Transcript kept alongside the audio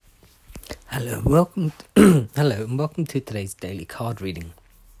Hello, and welcome to today's daily card reading.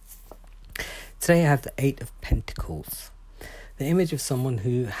 Today I have the Eight of Pentacles, the image of someone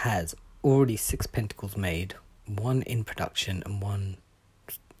who has already 6 pentacles made, one in production and one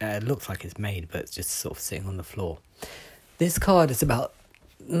looks like it's made, but it's just sort of sitting on the floor. This card is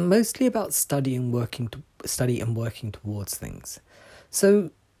mostly about study and working towards things. So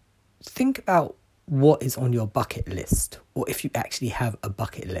think about what is on your bucket list, or if you actually have a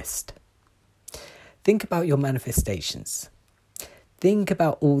bucket list. Think about your manifestations. Think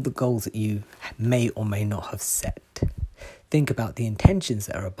about all the goals that you may or may not have set. Think about the intentions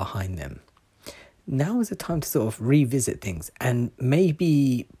that are behind them. Now is the time to sort of revisit things, and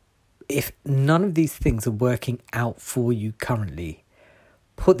maybe if none of these things are working out for you currently,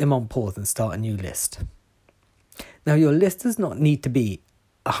 put them on pause and start a new list. Now, your list does not need to be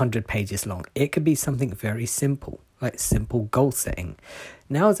 100 pages long. It could be something very simple, like simple goal setting.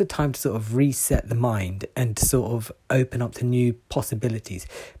 Now is the time to sort of reset the mind and to sort of open up to new possibilities,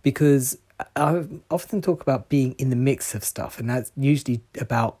 because I often talk about being in the mix of stuff, and that's usually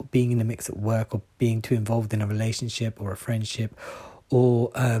about being in the mix at work, or being too involved in a relationship or a friendship,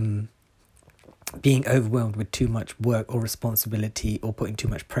 or being overwhelmed with too much work or responsibility, or putting too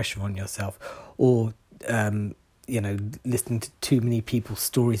much pressure on yourself, or listening to too many people's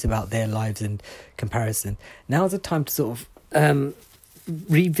stories about their lives and comparison. Now is the time to sort of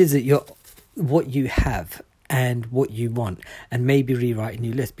revisit what you have and what you want, and maybe rewrite a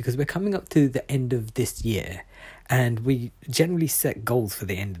new list, because we're coming up to the end of this year, and we generally set goals for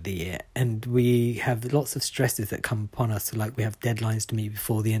the end of the year, and we have lots of stresses that come upon us. So like, we have deadlines to meet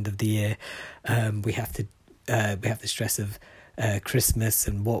before the end of the year. We have the stress of Christmas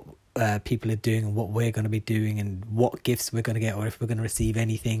and what people are doing and what we're going to be doing and what gifts we're going to get, or if we're going to receive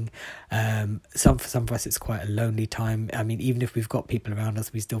anything. For some of us it's quite a lonely time. I mean, even if we've got people around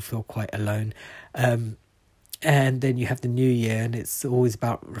us, we still feel quite alone. And then you have the new year, and it's always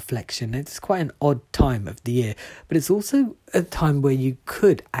about reflection. It's quite an odd time of the year, but it's also a time where you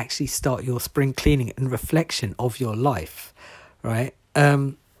could actually start your spring cleaning and reflection of your life, right?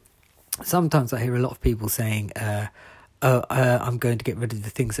 Sometimes I hear a lot of people saying, I'm going to get rid of the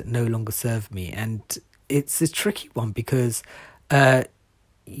things that no longer serve me. And it's a tricky one, because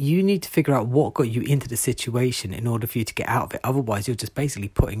you need to figure out what got you into the situation in order for you to get out of it. Otherwise, you're just basically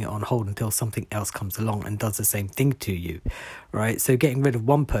putting it on hold until something else comes along and does the same thing to you, right? So getting rid of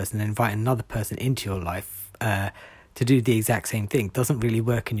one person and inviting another person into your life to do the exact same thing doesn't really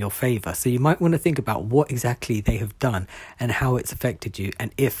work in your favor. So you might want to think about what exactly they have done and how it's affected you,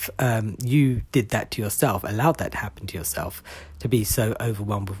 and if you did that to yourself, allowed that to happen to yourself, to be so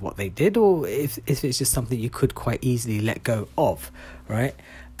overwhelmed with what they did, or if it's just something you could quite easily let go of, right?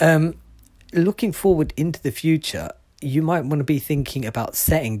 Looking forward into the future, you might want to be thinking about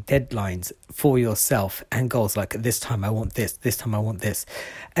setting deadlines for yourself and goals, like, this time I want this time I want this.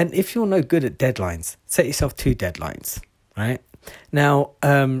 And if you're no good at deadlines, set yourself 2 deadlines, right? Now,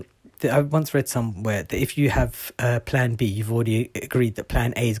 I once read somewhere that if you have plan B, you've already agreed that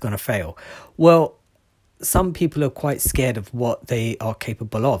plan A is going to fail. Well, some people are quite scared of what they are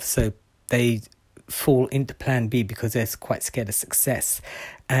capable of, so they fall into plan B because they're quite scared of success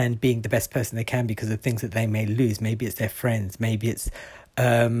and being the best person they can, because of things that they may lose. Maybe it's their friends, maybe it's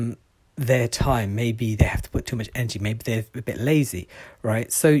their time, maybe they have to put too much energy, maybe they're a bit lazy,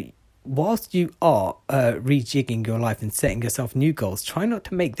 right? So whilst you are rejigging your life and setting yourself new goals, try not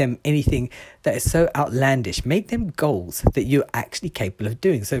to make them anything that is so outlandish. Make them goals that you're actually capable of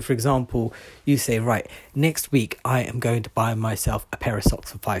doing. So for example, you say, right, next week I am going to buy myself a pair of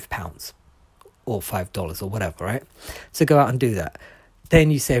socks for £5 or $5 or whatever, right? So go out and do that. Then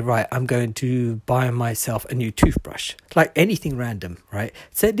you say, right, I'm going to buy myself a new toothbrush. Like anything random, right?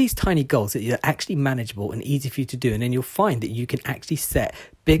 Set these tiny goals that are actually manageable and easy for you to do, and then you'll find that you can actually set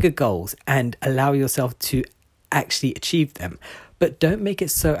bigger goals and allow yourself to actually achieve them. But don't make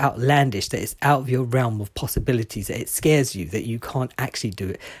it so outlandish that it's out of your realm of possibilities, that it scares you, that you can't actually do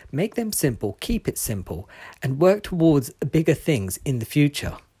it. Make them simple, keep it simple, and work towards bigger things in the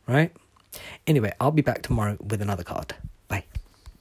future, right? Anyway, I'll be back tomorrow with another card.